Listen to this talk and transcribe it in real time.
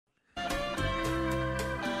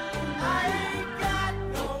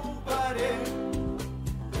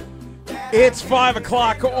It's 5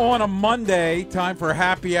 o'clock on a Monday. Time for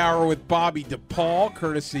Happy Hour with Bobby DePaul,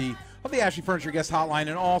 courtesy of the Ashley Furniture Guest Hotline,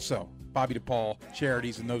 and also Bobby DePaul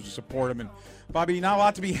Charities and those who support him. And Bobby, not a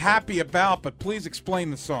lot to be happy about, but please explain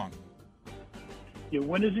the song. You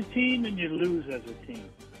win as a team and you lose as a team.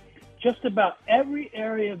 Just about every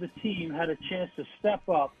area of the team had a chance to step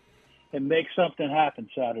up and make something happen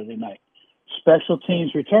Saturday night. Special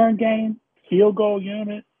teams return game, field goal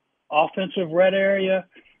unit, offensive red area,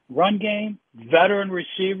 run game, veteran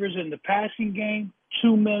receivers in the passing game,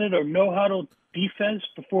 2-minute or no huddle defense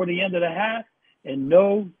before the end of the half, and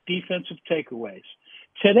no defensive takeaways.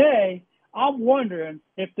 Today, I'm wondering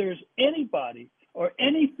if there's anybody or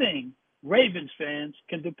anything Ravens fans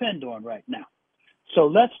can depend on right now. So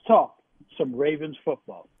let's talk some Ravens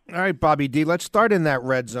football. All right, Bobby D, let's start in that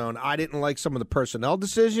red zone. I didn't like some of the personnel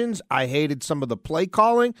decisions. I hated some of the play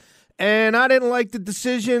calling. And I didn't like the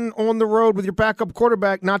decision on the road with your backup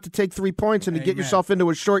quarterback not to take 3 points and to get yourself into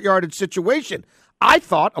a short yardage situation. I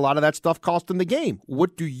thought a lot of that stuff cost them the game.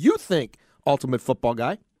 What do you think, Ultimate Football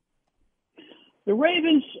Guy? The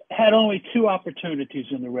Ravens had only 2 opportunities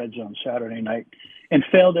in the red zone Saturday night and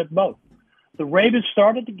failed at both. The Ravens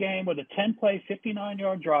started the game with a 10-play,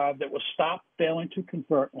 59-yard drive that was stopped, failing to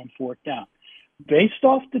convert on 4th down. Based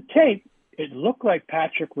off the tape, it looked like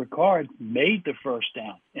Patrick Ricard made the first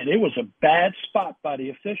down, and it was a bad spot by the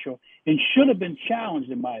official and should have been challenged,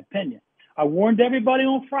 in my opinion. I warned everybody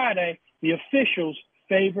on Friday, the officials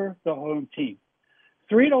favor the home team.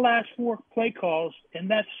 3 of the last 4 play calls in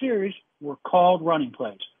that series were called running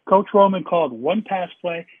plays. Coach Roman called 1 pass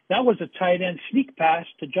play. That was a tight end sneak pass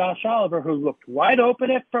to Josh Oliver, who looked wide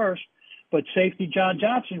open at first, but safety John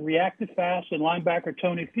Johnson reacted fast, and linebacker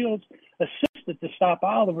Tony Fields assisted to stop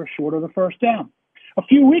Oliver short of the first down. A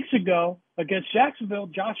few weeks ago against Jacksonville,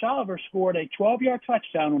 Josh Oliver scored a 12-yard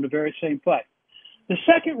touchdown on the very same play. The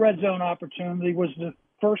second red zone opportunity was the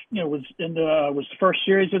first, was the first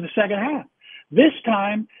series of the second half. This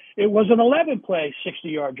time it was an 11-play,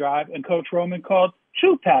 60-yard drive, and Coach Roman called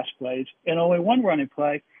 2 pass plays and only 1 running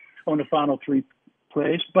play on the final 3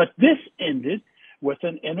 plays. But this ended with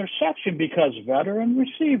an interception because veteran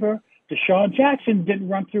receiver Deshaun Jackson didn't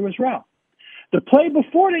run through his route. The play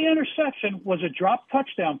before the interception was a drop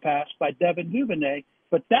touchdown pass by Devin Duvernay,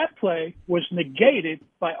 but that play was negated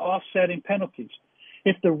by offsetting penalties.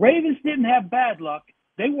 If the Ravens didn't have bad luck,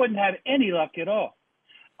 they wouldn't have any luck at all.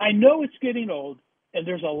 I know it's getting old, and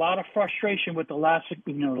there's a lot of frustration with the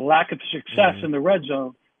lack of success in the red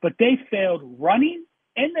zone, but they failed running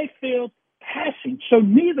and they failed passing, so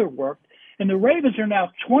neither worked, and the Ravens are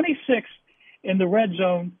now 26th in the red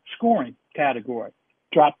zone scoring category.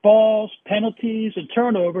 Drop balls, penalties, and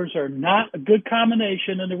turnovers are not a good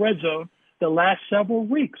combination in the red zone the last several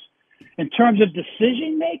weeks. In terms of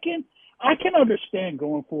decision-making, I can understand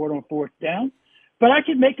going for it on 4th down, but I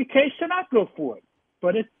can make a case to not go for it.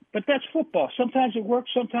 But that's football. Sometimes it works,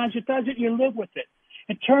 sometimes it doesn't. You live with it.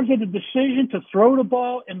 In terms of the decision to throw the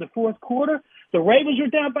ball in the 4th quarter, the Ravens were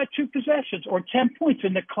down by 2 possessions or 10 points,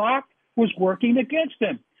 and the clock was working against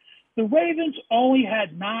them. The Ravens only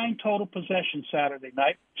had 9 total possessions Saturday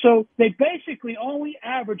night, so they basically only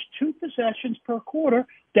averaged 2 possessions per quarter,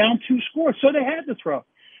 down 2 scores, so they had to throw.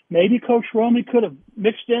 Maybe Coach Roman could have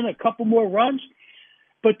mixed in a couple more runs,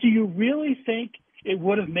 but do you really think it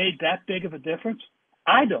would have made that big of a difference?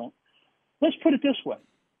 I don't. Let's put it this way.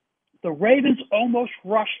 The Ravens almost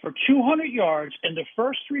rushed for 200 yards in the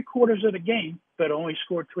first 3 quarters of the game, but only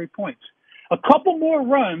scored 3 points. A couple more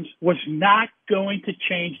runs was not going to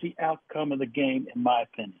change the outcome of the game, in my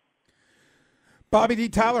opinion. Bobby D,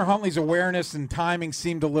 Tyler Huntley's awareness and timing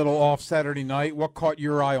seemed a little off Saturday night. What caught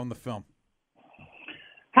your eye on the film?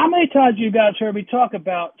 How many times you guys heard me talk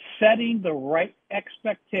about setting the right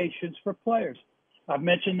expectations for players? I've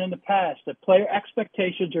mentioned in the past that player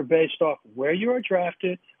expectations are based off where you are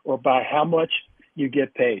drafted or by how much you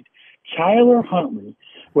get paid. Tyler Huntley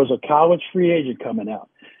was a college free agent coming out.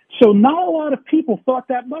 So not a lot of people thought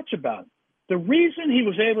that much about him. The reason he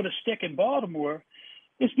was able to stick in Baltimore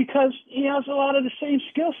is because he has a lot of the same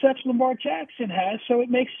skill sets Lamar Jackson has, so it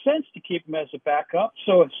makes sense to keep him as a backup.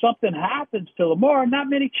 So if something happens to Lamar, not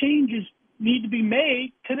many changes need to be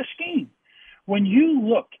made to the scheme. When you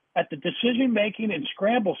look at the decision-making and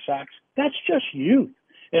scramble sacks, that's just youth,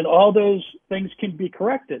 and all those things can be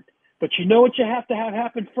corrected. But you know what you have to have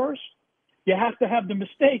happen first? You have to have the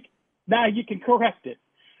mistake. Now you can correct it.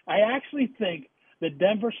 I actually think the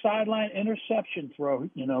Denver sideline interception throw,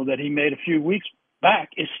 that he made a few weeks back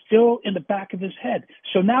is still in the back of his head.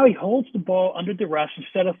 So now he holds the ball under duress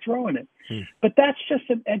instead of throwing it. But that's just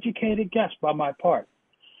an educated guess by my part.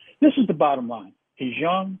 This is the bottom line. He's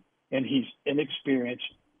young and he's inexperienced,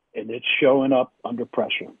 and it's showing up under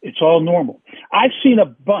pressure. It's all normal. I've seen a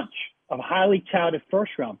bunch of highly touted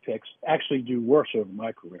first-round picks actually do worse over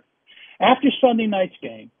my career. After Sunday night's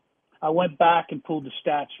game, I went back and pulled the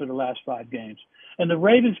stats for the last 5 games, and the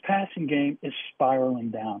Ravens' passing game is spiraling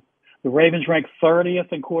down. The Ravens rank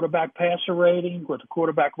 30th in quarterback passer rating with a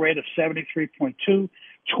quarterback rate of 73.2,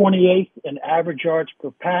 28th in average yards per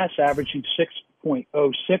pass, averaging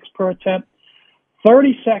 6.06 per attempt,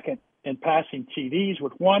 32nd in passing TDs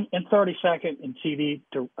with 1, and 32nd in TD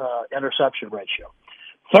to interception ratio.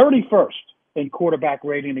 31st in quarterback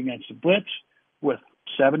rating against the blitz with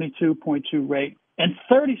 72.2 rate, and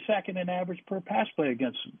 32nd in average per pass play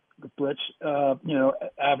against the blitz,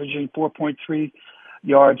 averaging 4.3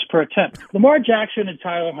 yards per attempt. Lamar Jackson and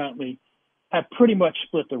Tyler Huntley have pretty much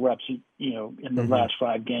split the reps, in the last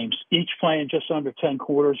 5 games, each playing just under 10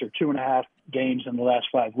 quarters or 2.5 games in the last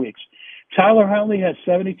 5 weeks. Tyler Huntley has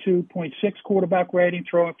 72.6 quarterback rating,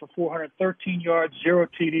 throwing for 413 yards, 0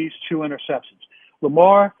 TDs, 2 interceptions.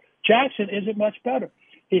 Lamar Jackson isn't much better.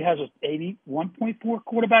 He has an 81.4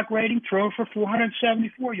 quarterback rating, throwing for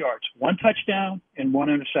 474 yards, 1 touchdown and 1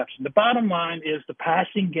 interception. The bottom line is the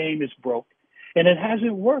passing game is broke, and it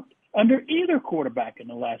hasn't worked under either quarterback in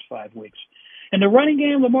the last 5 weeks. In the running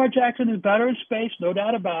game, Lamar Jackson is better in space, no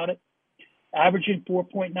doubt about it, averaging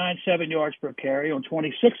 4.97 yards per carry on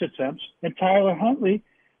 26 attempts. And Tyler Huntley,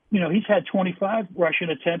 he's had 25 rushing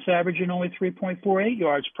attempts, averaging only 3.48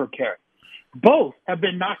 yards per carry. Both have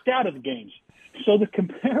been knocked out of the games. So the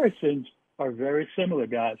comparisons are very similar,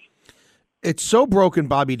 guys. It's so broken,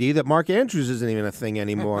 Bobby D, that Mark Andrews isn't even a thing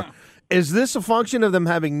anymore. Is this a function of them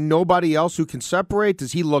having nobody else who can separate?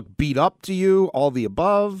 Does he look beat up to you? All the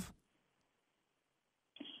above?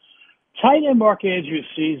 Tight end Mark Andrews'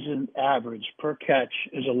 season average per catch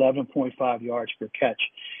is 11.5 yards per catch,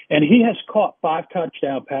 and he has caught 5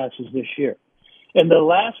 touchdown passes this year. In the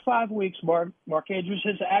last 5 weeks, Mark Andrews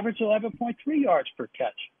has averaged 11.3 yards per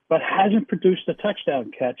catch, but hasn't produced a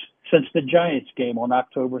touchdown catch since the Giants game on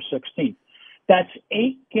October 16th. That's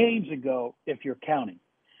 8 games ago, if you're counting.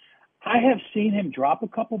 I have seen him drop a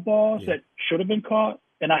couple balls that should have been caught,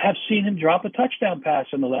 and I have seen him drop a touchdown pass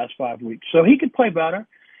in the last 5 weeks. So he could play better,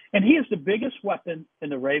 and he is the biggest weapon in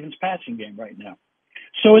the Ravens passing game right now.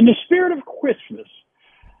 So in the spirit of Christmas,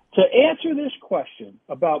 to answer this question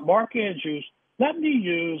about Mark Andrews, let me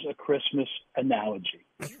use a Christmas analogy.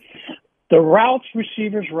 The routes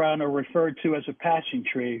receivers run are referred to as a passing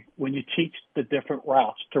tree when you teach the different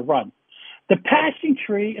routes to run. The passing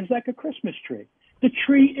tree is like a Christmas tree. The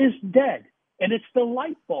tree is dead, and it's the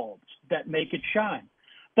light bulbs that make it shine.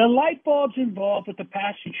 The light bulbs involved with the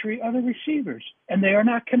passing tree are the receivers, and they are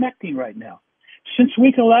not connecting right now. Since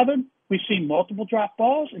week 11, we've seen multiple drop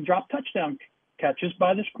balls and drop touchdown catches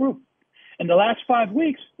by this group. In the last 5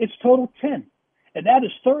 weeks, it's total 10, and that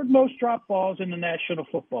is 3rd most drop balls in the National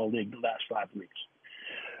Football League the last 5 weeks.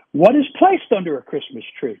 What is placed under a Christmas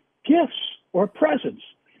tree? Gifts or presents.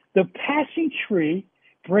 The passing tree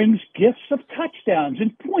brings gifts of touchdowns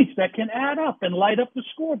and points that can add up and light up the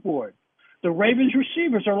scoreboard. The Ravens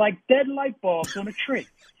receivers are like dead light bulbs on a tree.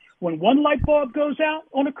 When one light bulb goes out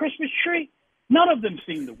on a Christmas tree, none of them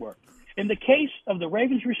seem to work. In the case of the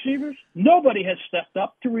Ravens receivers, nobody has stepped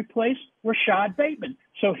up to replace Rashad Bateman.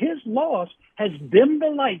 So his loss has dimmed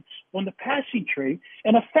the lights on the passing tree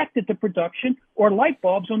and affected the production or light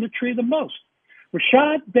bulbs on the tree the most.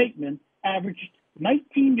 Rashad Bateman averaged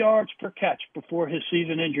 19 yards per catch before his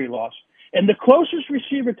season injury loss. And the closest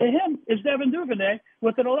receiver to him is Devin Duvernay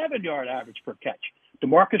with an 11-yard average per catch.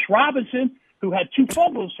 Demarcus Robinson, who had 2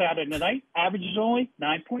 fumbles Saturday night, averages only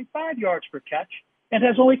 9.5 yards per catch and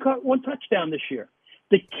has only caught 1 touchdown this year.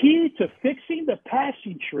 The key to fixing the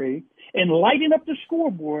passing tree and lighting up the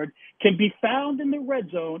scoreboard can be found in the red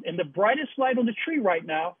zone, and the brightest light on the tree right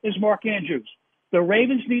now is Mark Andrews. The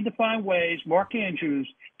Ravens need to find ways Mark Andrews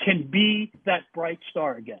can be that bright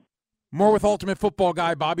star again. More with Ultimate Football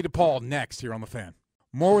Guy Bobby DePaul next here on The Fan.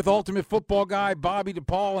 More with Ultimate Football Guy Bobby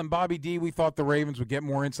DePaul and Bobby D. We thought the Ravens would get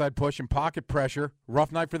more inside push and pocket pressure.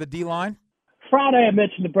 Rough night for the D-line? Friday, I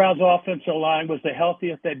mentioned the Browns' offensive line was the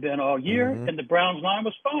healthiest they've been all year, and the Browns' line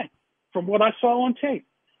was fine from what I saw on tape.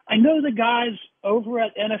 I know the guys over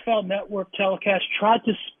at NFL Network Telecast tried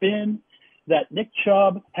to spin that Nick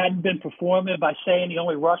Chubb hadn't been performing by saying he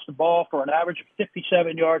only rushed the ball for an average of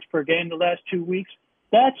 57 yards per game the last 2 weeks.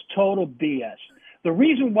 That's total BS. The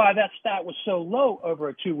reason why that stat was so low over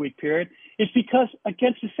a 2-week period is because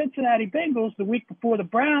against the Cincinnati Bengals the week before the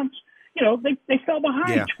Browns, they fell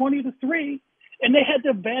behind 20-3, and they had to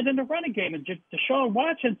abandon the running game. And Deshaun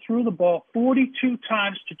Watson threw the ball 42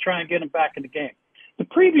 times to try and get him back in the game. The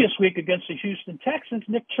previous week against the Houston Texans,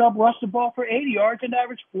 Nick Chubb rushed the ball for 80 yards and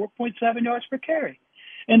averaged 4.7 yards per carry.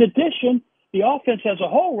 In addition, the offense as a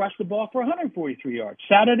whole rushed the ball for 143 yards.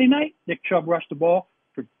 Saturday night, Nick Chubb rushed the ball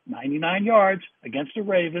for 99 yards against the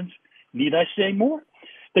Ravens. Need I say more?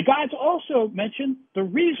 The guys also mentioned the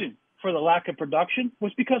reason for the lack of production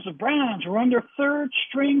was because the Browns were under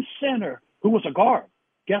third-string center, who was a guard.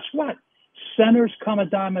 Guess what? Centers come a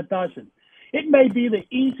dime a dozen. It may be the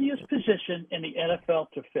easiest position in the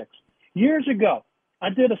NFL to fix. Years ago, I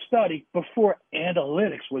did a study before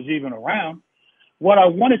analytics was even around. What I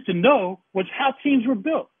wanted to know was how teams were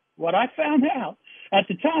built. What I found out at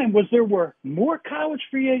the time was there were more college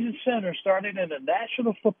free agent centers starting in the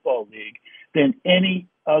National Football League than any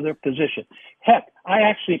other position. Heck, I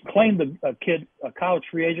actually claimed a college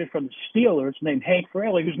free agent from the Steelers named Hank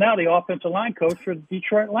Fraley, who's now the offensive line coach for the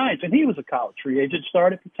Detroit Lions, and he was a college free agent,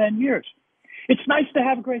 started for 10 years. It's nice to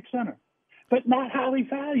have a great center, but not highly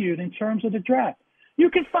valued in terms of the draft.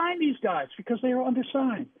 You can find these guys because they are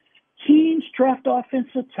undersigned. Teams draft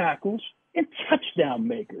offensive tackles and touchdown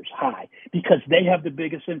makers high because they have the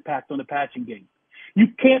biggest impact on the passing game. You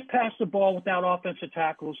can't pass the ball without offensive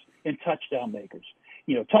tackles and touchdown makers.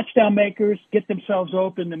 You know, touchdown makers get themselves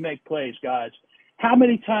open to make plays, guys. How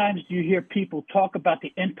many times do you hear people talk about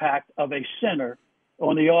the impact of a center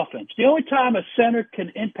on the offense? The only time a center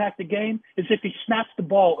can impact the game is if he snaps the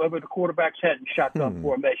ball over the quarterback's head in shotgun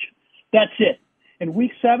formation. That's it. In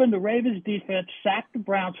Week 7, the Ravens defense sacked the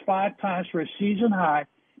Browns 5 times for a season high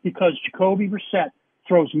because Jacoby Brissett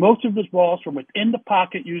throws most of his balls from within the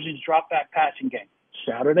pocket using his drop-back passing game.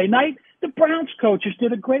 Saturday night, the Browns coaches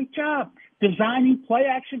did a great job designing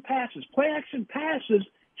play-action passes. Play-action passes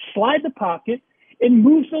slide the pocket and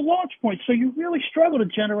moves the launch point, so you really struggle to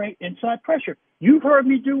generate inside pressure. You've heard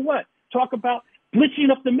me do what? Talk about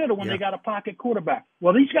blitzing up the middle when they got a pocket quarterback.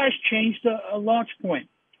 Well, these guys changed a launch point.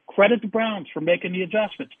 Credit the Browns for making the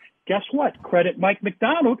adjustments. Guess what? Credit Mike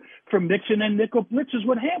McDonald for mixing in nickel blitzes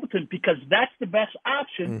with Hamilton because that's the best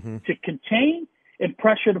option to contain and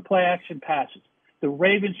pressure the play-action passes. The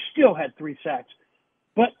Ravens still had 3 sacks,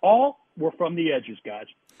 but all were from the edges, guys.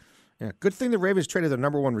 Yeah, good thing the Ravens traded their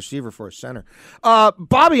number 1 receiver for a center.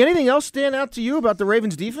 Bobby, anything else stand out to you about the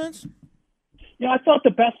Ravens defense? Yeah, I thought the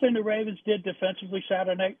best thing the Ravens did defensively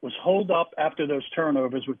Saturday night was hold up after those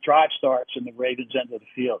turnovers with drive starts in the Ravens' end of the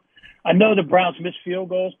field. I know the Browns missed field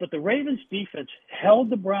goals, but the Ravens' defense held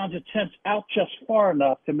the Browns' attempts out just far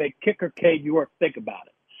enough to make kicker Cade York think about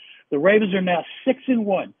it. The Ravens are now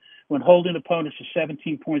 6-1 when holding opponents to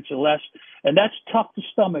 17 points or less, and that's tough to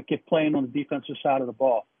stomach if playing on the defensive side of the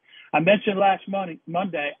ball. I mentioned last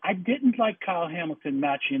Monday, I didn't like Kyle Hamilton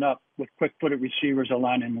matching up with quick-footed receivers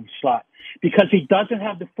aligning in the slot because he doesn't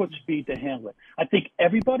have the foot speed to handle it. I think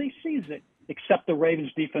everybody sees it except the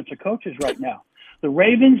Ravens defensive coaches right now. The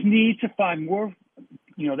Ravens need to find more,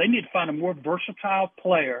 they need to find a more versatile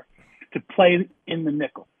player to play in the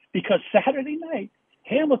nickel because Saturday night,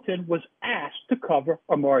 Hamilton was asked to cover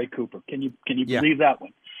Amari Cooper. Can you believe that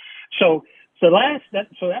one? So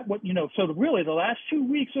really the last 2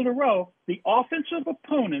 weeks in a row, the offensive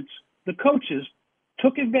opponents, the coaches,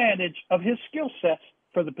 took advantage of his skill sets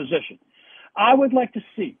for the position. I would like to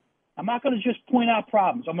see, I'm not going to just point out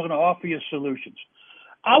problems, I'm going to offer you solutions.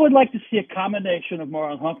 I would like to see a combination of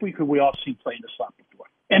Marlon Humphrey, who we all seen play in the slot before,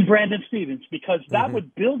 and Brandon Stevens, because that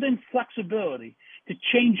would build in flexibility to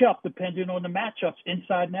change up depending on the matchups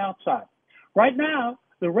inside and outside. Right now,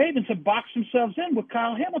 the Ravens have boxed themselves in with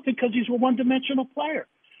Kyle Hamilton because he's a one-dimensional player.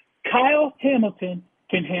 Kyle Hamilton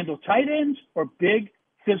can handle tight ends or big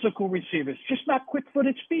physical receivers, just not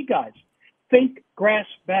quick-footed speed guys. Think grass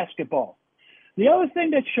basketball. The other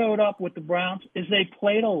thing that showed up with the Browns is they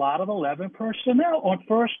played a lot of 11 personnel on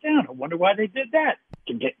first down. I wonder why they did that.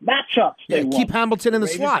 To get matchups. Yeah, keep Hamilton in the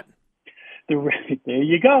slot. There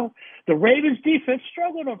you go. The Ravens defense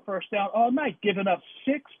struggled on first down all night, giving up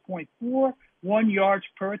 6.41 yards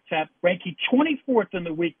per attempt, ranking 24th in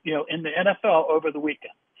the week, in the NFL over the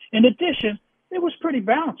weekend. In addition, it was pretty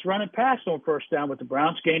balanced running past on first down with the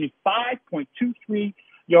Browns gaining 5.23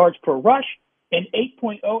 yards per rush and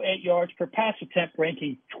 8.08 yards per pass attempt,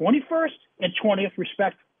 ranking 21st and 20th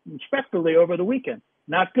respectively over the weekend.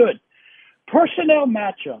 Not good. Personnel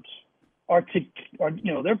matchups are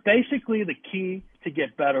they're basically the key to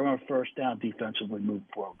get better on first down defensively moving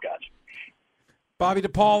forward, guys. Bobby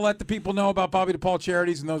DePaul, let the people know about Bobby DePaul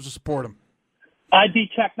Charities and those who support him.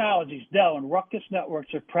 ID Technologies, Dell, and Ruckus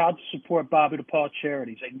Networks are proud to support Bobby DePaul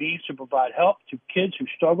Charities, a means to provide help to kids who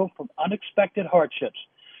struggle from unexpected hardships.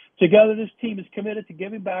 Together, this team is committed to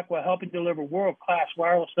giving back while helping deliver world-class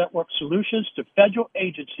wireless network solutions to federal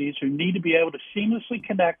agencies who need to be able to seamlessly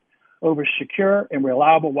connect over secure and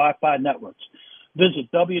reliable Wi-Fi networks. Visit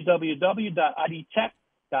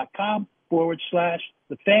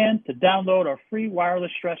www.idtech.com/thefan to download our free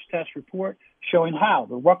wireless stress test report showing how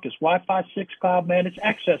the Ruckus Wi-Fi 6 cloud-managed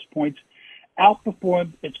access points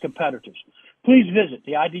outperform its competitors. Please visit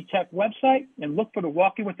the ID Tech website and look for the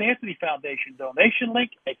Walking with Anthony Foundation donation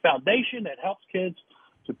link, a foundation that helps kids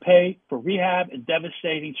to pay for rehab and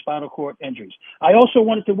devastating spinal cord injuries. I also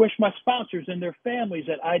wanted to wish my sponsors and their families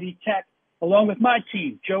at ID Tech, along with my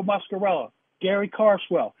team, Joe Muscarella, Gary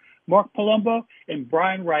Carswell, Mark Palumbo, and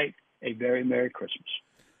Brian Wright, a very Merry Christmas.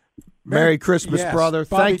 Merry Christmas, yes, brother.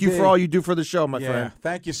 Bobby Thank you D. for all you do for the show, my friend.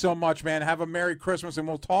 Thank you so much, man. Have a Merry Christmas, and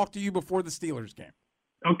we'll talk to you before the Steelers game.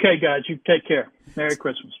 Okay, guys, you take care. Merry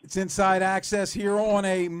Christmas. It's Inside Access here on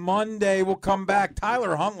a Monday. We'll come back.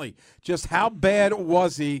 Tyler Huntley, just how bad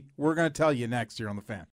was he? We're going to tell you next here on The Fan.